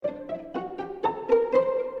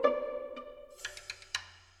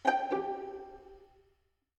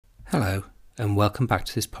Hello, and welcome back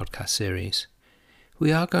to this podcast series.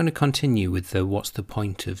 We are going to continue with the What's the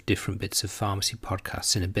Point of Different Bits of Pharmacy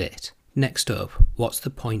podcasts in a bit. Next up, what's the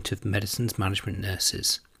point of medicines management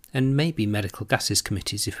nurses, and maybe medical gases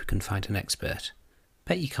committees if we can find an expert.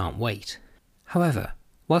 Bet you can't wait. However,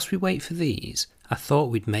 whilst we wait for these, I thought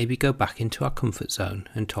we'd maybe go back into our comfort zone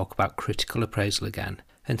and talk about critical appraisal again,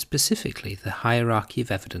 and specifically the hierarchy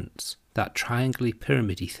of evidence, that triangle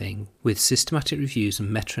pyramid-y thing with systematic reviews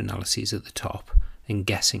and meta-analyses at the top and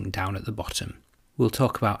guessing down at the bottom. We'll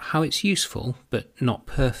talk about how it's useful but not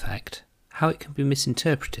perfect, how it can be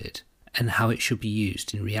misinterpreted, and how it should be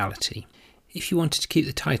used in reality. If you wanted to keep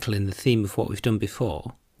the title in the theme of what we've done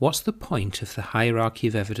before, what's the point of the hierarchy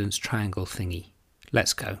of evidence triangle thingy?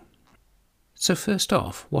 Let's go. So first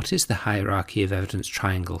off, what is the hierarchy of evidence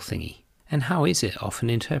triangle thingy, and how is it often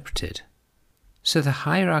interpreted? So the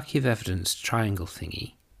hierarchy of evidence triangle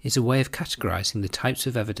thingy is a way of categorising the types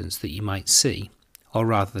of evidence that you might see, or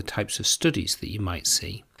rather the types of studies that you might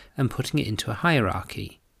see, and putting it into a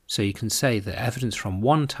hierarchy, so you can say that evidence from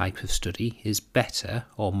one type of study is better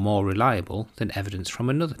or more reliable than evidence from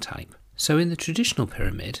another type. So in the traditional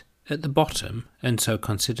pyramid, at the bottom, and so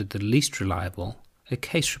considered the least reliable, are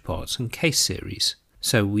case reports and case series.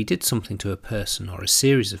 So we did something to a person or a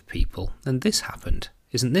series of people, and this happened.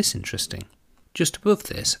 Isn't this interesting? Just above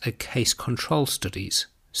this are case control studies,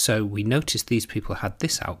 so we noticed these people had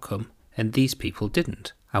this outcome and these people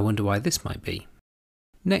didn't. I wonder why this might be.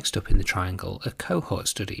 Next up in the triangle are cohort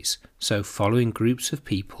studies, so following groups of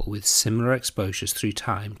people with similar exposures through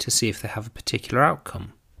time to see if they have a particular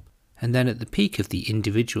outcome. And then at the peak of the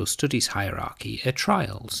individual studies hierarchy are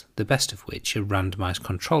trials, the best of which are randomised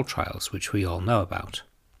control trials, which we all know about.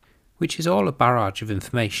 Which is all a barrage of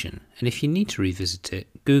information, and if you need to revisit it,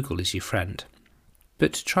 Google is your friend.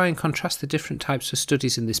 But to try and contrast the different types of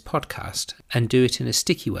studies in this podcast and do it in a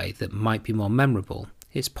sticky way that might be more memorable,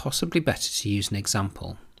 it's possibly better to use an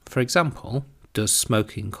example. For example, does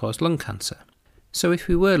smoking cause lung cancer? So if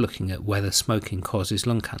we were looking at whether smoking causes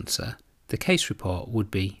lung cancer, the case report would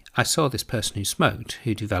be, I saw this person who smoked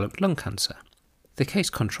who developed lung cancer. The case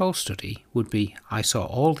control study would be, I saw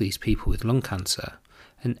all these people with lung cancer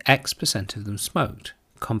and X% of them smoked,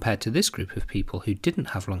 compared to this group of people who didn't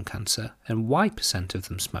have lung cancer and Y% of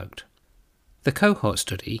them smoked. The cohort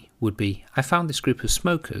study would be, I found this group of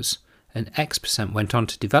smokers and X% went on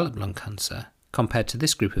to develop lung cancer, compared to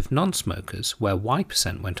this group of non-smokers where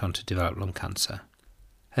Y% went on to develop lung cancer.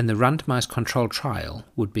 And the randomised control trial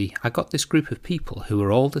would be, I got this group of people who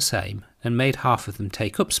were all the same and made half of them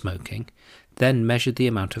take up smoking, then measured the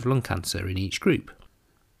amount of lung cancer in each group.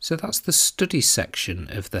 So that's the studies section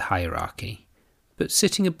of the hierarchy. But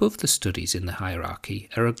sitting above the studies in the hierarchy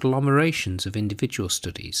are agglomerations of individual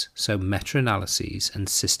studies, so meta-analyses and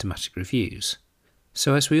systematic reviews.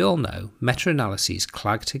 So as we all know, meta-analyses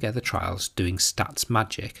clag together trials doing stats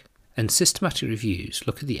magic, and systematic reviews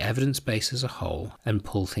look at the evidence base as a whole and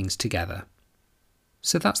pull things together.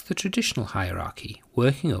 So that's the traditional hierarchy,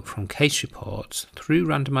 working up from case reports through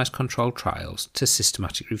randomised controlled trials to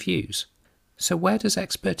systematic reviews. So where does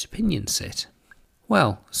expert opinion sit?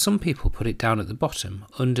 Well, some people put it down at the bottom,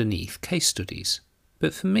 underneath case studies.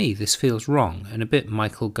 But for me this feels wrong and a bit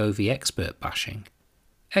Michael Gove expert bashing.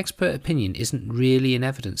 Expert opinion isn't really an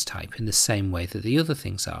evidence type in the same way that the other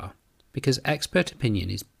things are, because expert opinion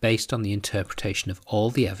is based on the interpretation of all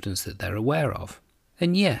the evidence that they're aware of.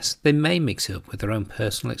 And yes, they may mix it up with their own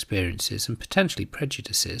personal experiences and potentially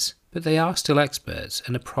prejudices, but they are still experts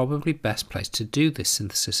and are probably best placed to do this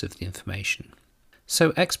synthesis of the information.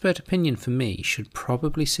 So expert opinion for me should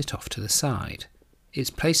probably sit off to the side. Its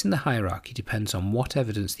place in the hierarchy depends on what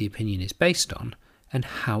evidence the opinion is based on and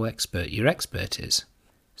how expert your expert is.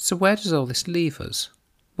 So where does all this leave us?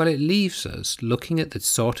 Well, it leaves us looking at the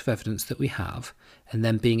sort of evidence that we have and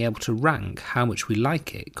then being able to rank how much we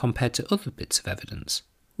like it compared to other bits of evidence,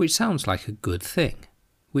 which sounds like a good thing,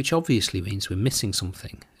 which obviously means we're missing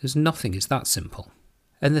something, as nothing is that simple.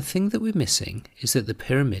 And the thing that we're missing is that the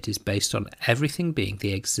pyramid is based on everything being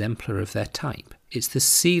the exemplar of their type. It's the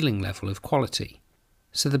ceiling level of quality.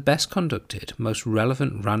 So the best conducted, most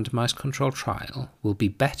relevant randomised control trial will be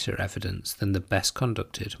better evidence than the best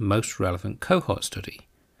conducted, most relevant cohort study.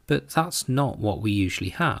 But that's not what we usually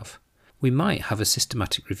have. We might have a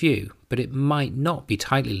systematic review, but it might not be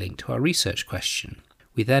tightly linked to our research question.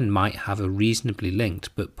 We then might have a reasonably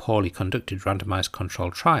linked but poorly conducted randomised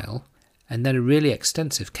control trial, and then a really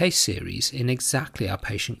extensive case series in exactly our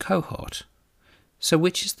patient cohort. So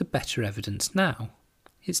which is the better evidence now?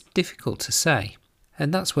 It's difficult to say,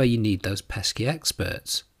 and that's where you need those pesky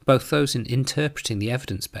experts, both those in interpreting the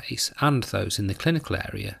evidence base and those in the clinical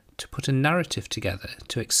area, to put a narrative together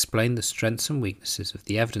to explain the strengths and weaknesses of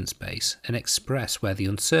the evidence base and express where the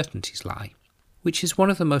uncertainties lie, which is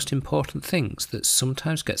one of the most important things that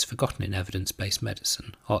sometimes gets forgotten in evidence-based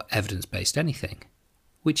medicine, or evidence-based anything,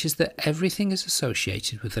 which is that everything is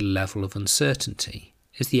associated with a level of uncertainty,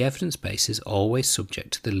 as the evidence base is always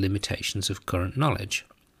subject to the limitations of current knowledge.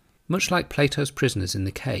 Much like Plato's prisoners in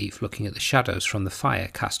the cave looking at the shadows from the fire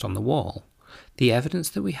cast on the wall, the evidence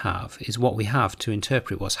that we have is what we have to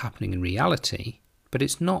interpret what's happening in reality, but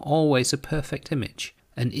it's not always a perfect image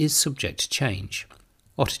and is subject to change.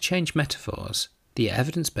 Or to change metaphors, the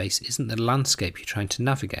evidence base isn't the landscape you're trying to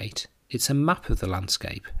navigate, it's a map of the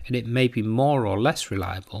landscape, and it may be more or less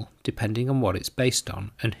reliable depending on what it's based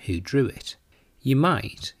on and who drew it. You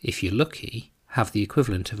might, if you're lucky, have the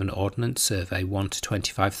equivalent of an Ordnance Survey 1 to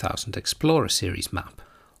 25,000 Explorer Series map,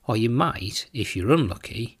 or you might, if you're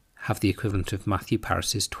unlucky, have the equivalent of Matthew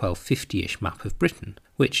Paris's 1250-ish map of Britain,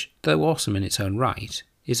 which, though awesome in its own right,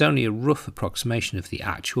 is only a rough approximation of the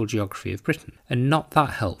actual geography of Britain, and not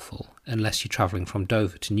that helpful unless you're travelling from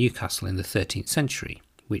Dover to Newcastle in the 13th century,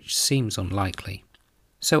 which seems unlikely.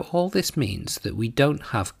 So all this means that we don't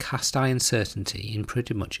have cast iron certainty in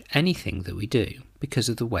pretty much anything that we do because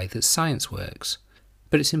of the way that science works.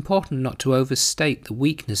 But it's important not to overstate the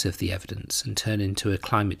weakness of the evidence and turn into a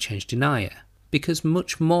climate change denier, because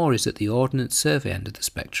much more is at the Ordnance Survey end of the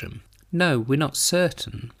spectrum. No, we're not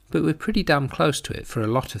certain, but we're pretty damn close to it for a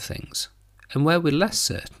lot of things. And where we're less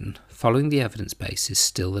certain, following the evidence base is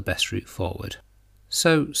still the best route forward.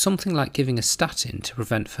 So something like giving a statin to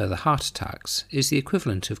prevent further heart attacks is the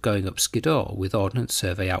equivalent of going up Skiddaw with Ordnance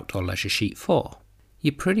Survey Outdoor Leisure Sheet 4.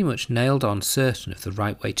 You're pretty much nailed on certain of the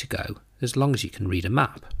right way to go, as long as you can read a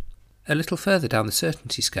map. A little further down the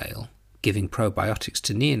certainty scale, giving probiotics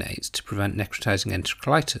to neonates to prevent necrotizing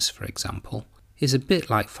enterocolitis, for example, is a bit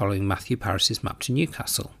like following Matthew Paris's map to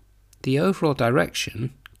Newcastle. The overall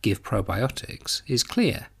direction, give probiotics, is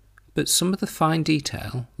clear, but some of the fine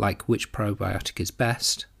detail, like which probiotic is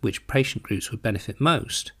best, which patient groups would benefit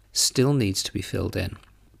most, still needs to be filled in.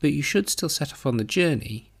 But you should still set off on the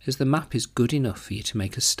journey, as the map is good enough for you to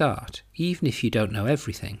make a start, even if you don't know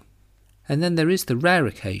everything. And then there is the rare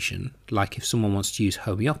occasion, like if someone wants to use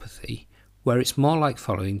homeopathy, where it's more like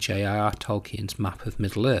following J.R.R. Tolkien's map of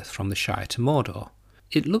Middle-earth from the Shire to Mordor.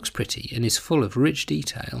 It looks pretty and is full of rich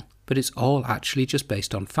detail, but it's all actually just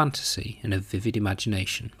based on fantasy and a vivid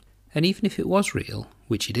imagination. And even if it was real,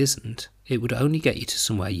 which it isn't, it would only get you to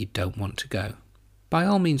somewhere you don't want to go. By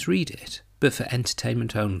all means read it, but for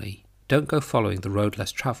entertainment only. Don't go following the road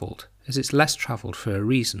less travelled, as it's less travelled for a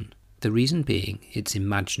reason, the reason being it's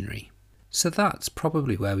imaginary. So that's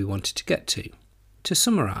probably where we wanted to get to. To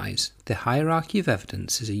summarise, the hierarchy of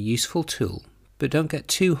evidence is a useful tool, but don't get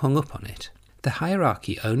too hung up on it. The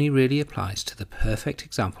hierarchy only really applies to the perfect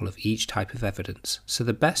example of each type of evidence, so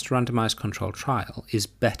the best randomised controlled trial is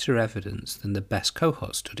better evidence than the best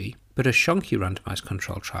cohort study, but a shonky randomised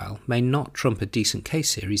controlled trial may not trump a decent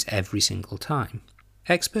case series every single time.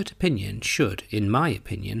 Expert opinion should, in my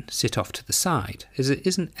opinion, sit off to the side, as it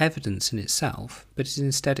isn't evidence in itself, but is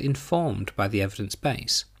instead informed by the evidence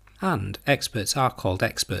base. And experts are called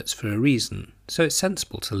experts for a reason, so it's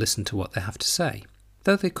sensible to listen to what they have to say.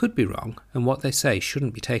 Though they could be wrong, and what they say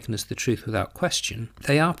shouldn't be taken as the truth without question,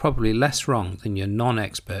 they are probably less wrong than your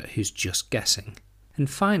non-expert who's just guessing. And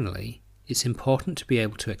finally, it's important to be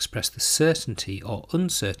able to express the certainty or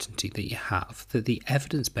uncertainty that you have that the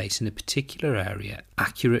evidence base in a particular area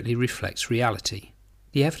accurately reflects reality.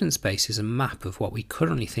 The evidence base is a map of what we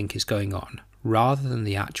currently think is going on, rather than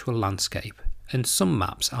the actual landscape, and some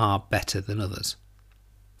maps are better than others.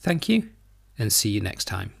 Thank you, and see you next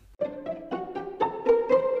time.